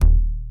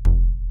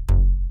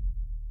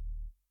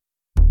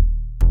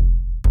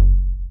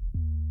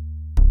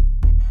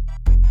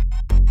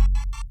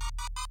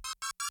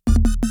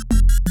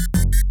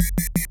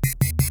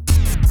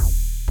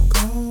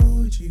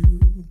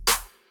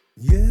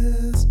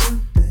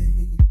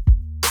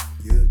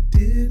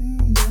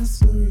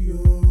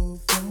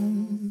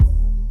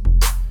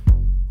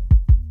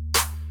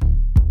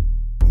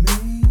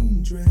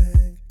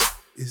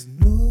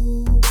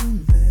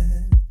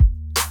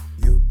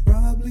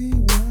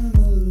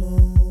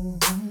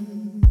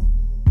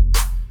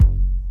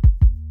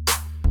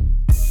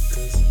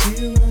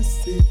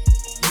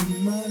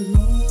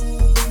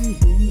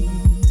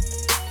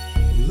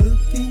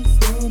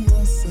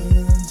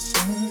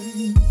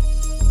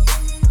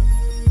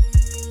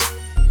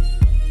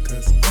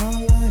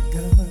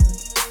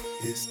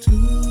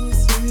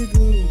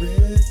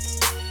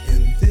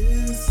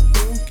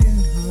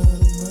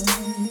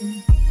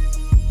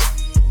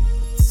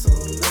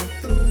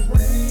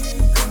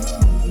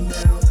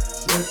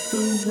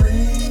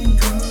rain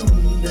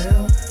come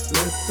down.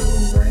 Let the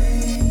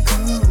rain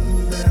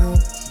come down.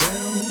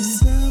 Down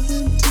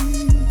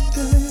 17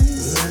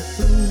 days. Let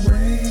the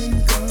rain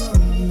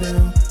come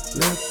down.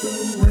 Let the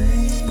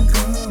rain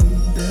come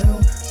down.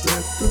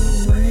 Let the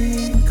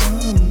rain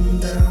come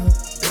down.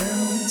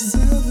 Down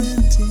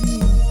 17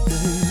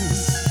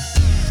 days.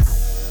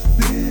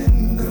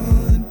 Been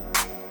gone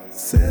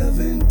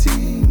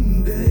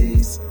 17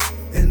 days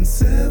and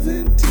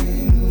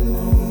 17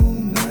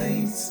 long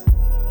nights.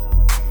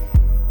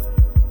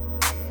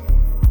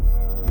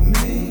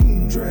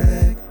 Main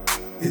drag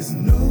is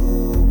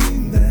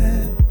knowing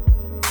that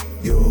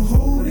you're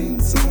holding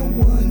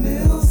someone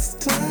else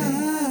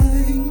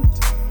tight.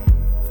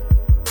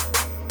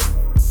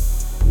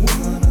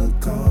 Wanna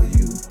call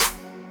you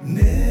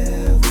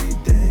every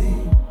day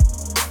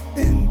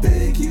and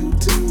beg you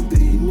to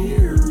be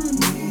near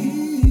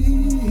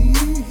me.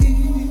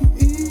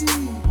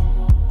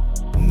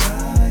 And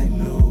I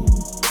know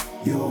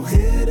your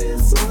head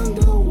is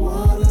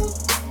underwater.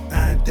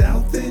 I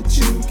doubt that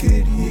you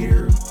could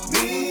hear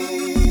me.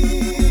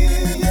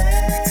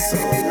 So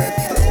let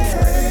the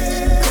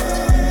rain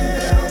come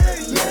down.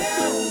 Let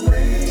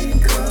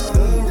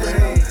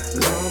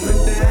the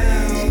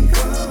rain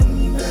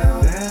come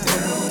down.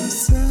 Down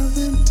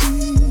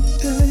 17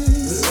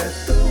 days. Let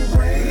the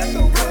rain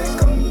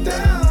come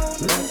down.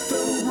 Let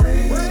the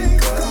rain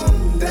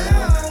come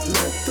down.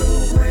 Let the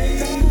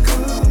rain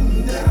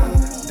come down.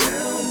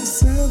 Down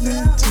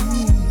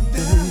 17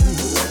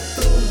 days. Let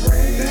the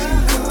rain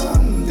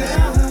come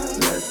down.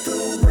 Let the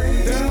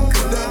rain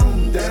come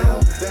down.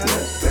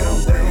 Let the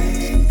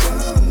rain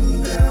come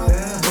down.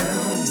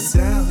 Down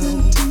 17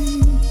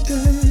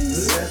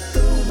 days. Let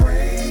the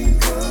rain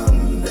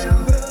come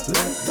down.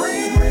 Let the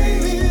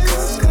rain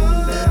come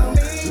down.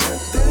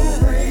 Let the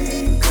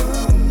rain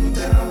come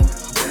down.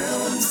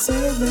 Down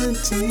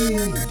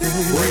 17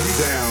 days. Break it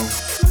down.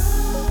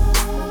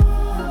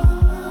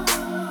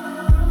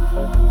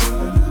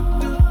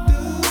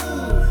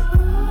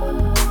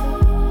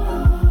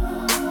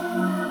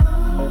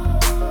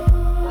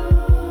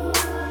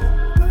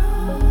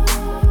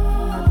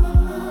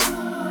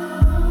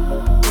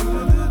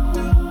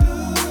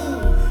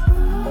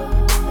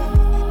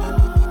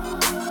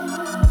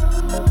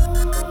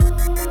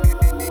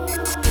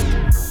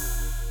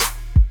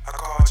 I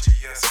called you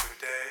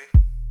yesterday.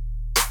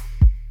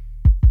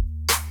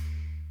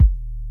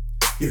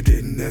 You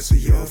didn't answer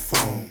your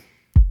phone.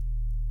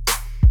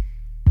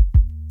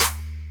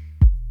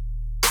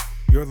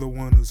 You're the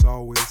one who's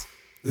always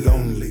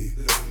Lonely.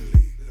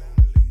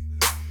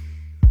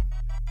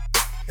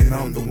 And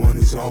I'm the one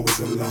who's always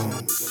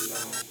alone.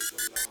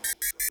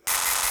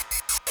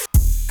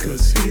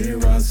 'Cause here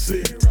I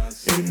sit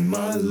in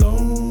my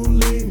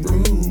lonely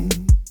room,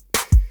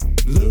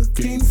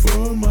 looking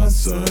for my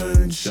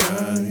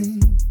sunshine.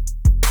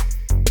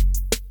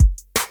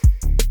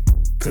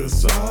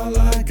 'Cause all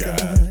I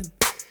got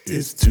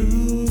is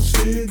 2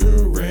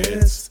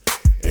 cigarettes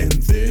and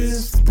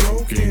this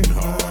broken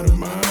heart of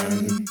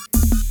mine.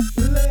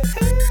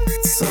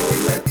 So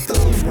let